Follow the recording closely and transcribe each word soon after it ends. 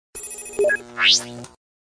Hi,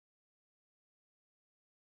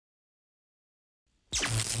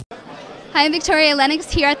 I'm Victoria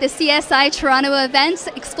Lennox here at the CSI Toronto event,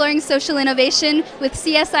 exploring social innovation with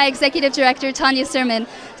CSI Executive Director Tonya Surman.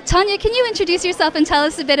 Tonya, can you introduce yourself and tell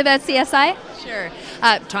us a bit about CSI? Sure.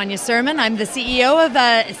 Tonya Surman. I'm the CEO of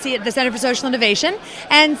the Center for Social Innovation,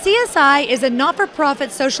 and CSI is a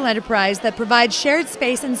not-for-profit social enterprise that provides shared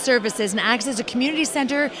space and services and acts as a community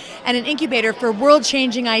center and an incubator for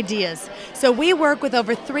world-changing ideas. So we work with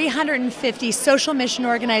over 350 social mission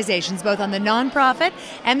organizations, both on the nonprofit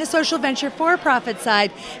and the social venture for-profit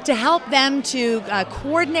side, to help them to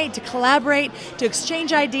coordinate, to collaborate, to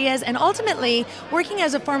exchange ideas, and ultimately working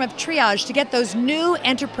as a form of triage to get those new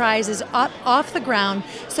enterprises off the ground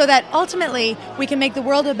so that ultimately we can make the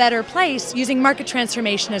world a better place using market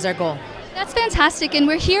transformation as our goal. That's fantastic, and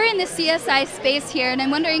we're here in the CSI space here, and I'm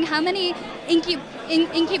wondering how many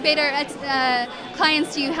incubator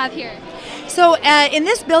clients do you have here? So in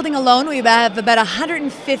this building alone, we have about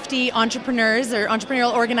 150 entrepreneurs or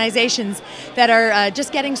entrepreneurial organizations that are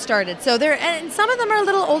just getting started. So and some of them are a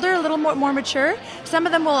little older, a little more mature. Some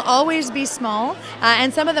of them will always be small,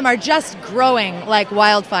 and some of them are just growing like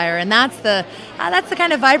wildfire. And that's the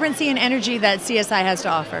kind of vibrancy and energy that CSI has to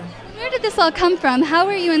offer. Where did this all come from? How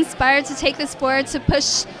were you inspired to take this forward, to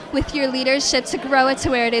push with your leadership to grow it to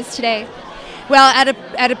where it is today? Well,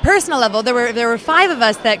 at a personal level, there were 5 of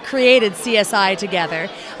us that created CSI together.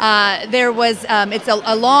 It's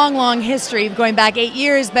a long history going back 8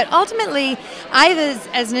 years, but ultimately, I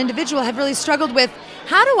as an individual have really struggled with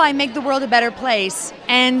how do I make the world a better place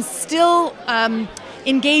and still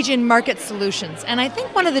engage in market solutions. And I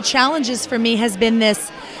think one of the challenges for me has been this.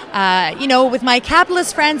 With my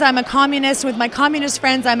capitalist friends, I'm a communist. With my communist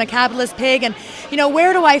friends, I'm a capitalist pig. And,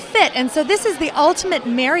 where do I fit? And so this is the ultimate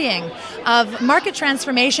marrying of market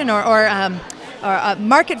transformation or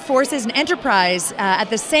market forces and enterprise at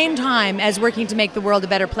the same time as working to make the world a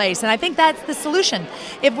better place. And I think that's the solution.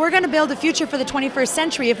 If we're going to build a future for the 21st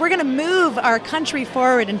century, if we're going to move our country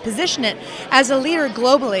forward and position it as a leader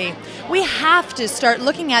globally, we have to start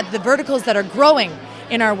looking at the verticals that are growing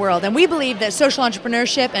in our world. And we believe that social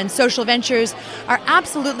entrepreneurship and social ventures are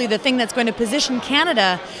absolutely the thing that's going to position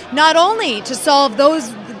Canada not only to solve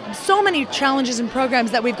so many challenges and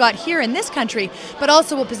programs that we've got here in this country, but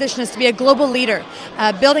also will position us to be a global leader,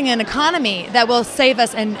 building an economy that will save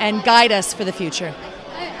us and guide us for the future.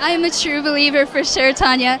 I'm a true believer for sure,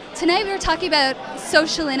 Tonya. Tonight we're talking about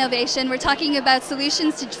social innovation. We're talking about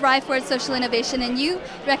solutions to drive forward social innovation, and you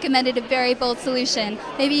recommended a very bold solution.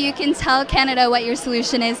 Maybe you can tell Canada what your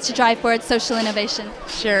solution is to drive forward social innovation.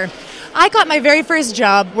 Sure. I got my very first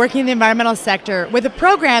job working in the environmental sector with a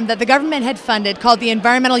program that the government had funded called the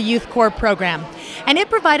Environmental Youth Corps program. And it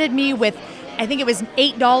provided me with, I think it was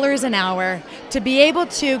 $8 an hour to be able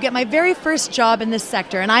to get my very first job in this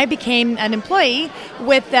sector. And I became an employee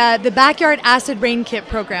with the Backyard Acid Rain Kit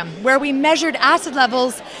program, where we measured acid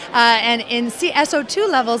levels and in SO2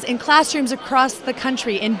 levels in classrooms across the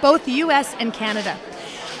country in both the US and Canada.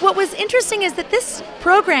 What was interesting is that this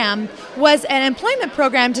program was an employment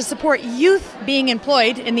program to support youth being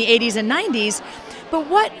employed in the 80s and 90s, but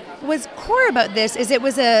what was core about this is it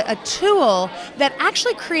was a tool that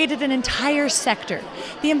actually created an entire sector.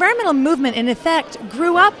 The environmental movement, in effect,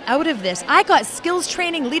 grew up out of this. I got skills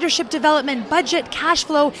training, leadership development, budget, cash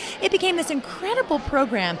flow. It became this incredible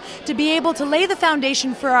program to be able to lay the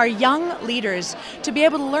foundation for our young leaders to be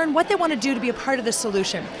able to learn what they want to do to be a part of the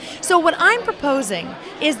solution. So what I'm proposing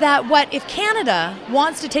is that if Canada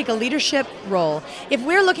wants to take a leadership role, if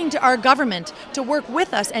we're looking to our government to work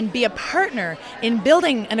with us and be a partner in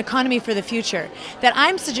building an economy for the future, that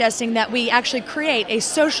I'm suggesting that we actually create a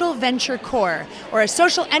social venture core or a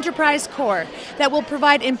social enterprise core that will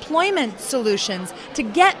provide employment solutions to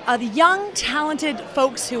get young, talented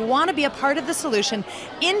folks who want to be a part of the solution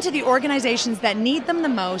into the organizations that need them the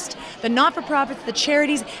most, the not-for-profits, the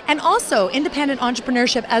charities, and also independent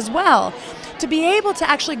entrepreneurship as well, to be able to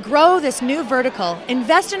actually grow this new vertical,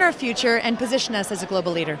 invest in our future, and position us as a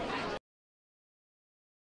global leader.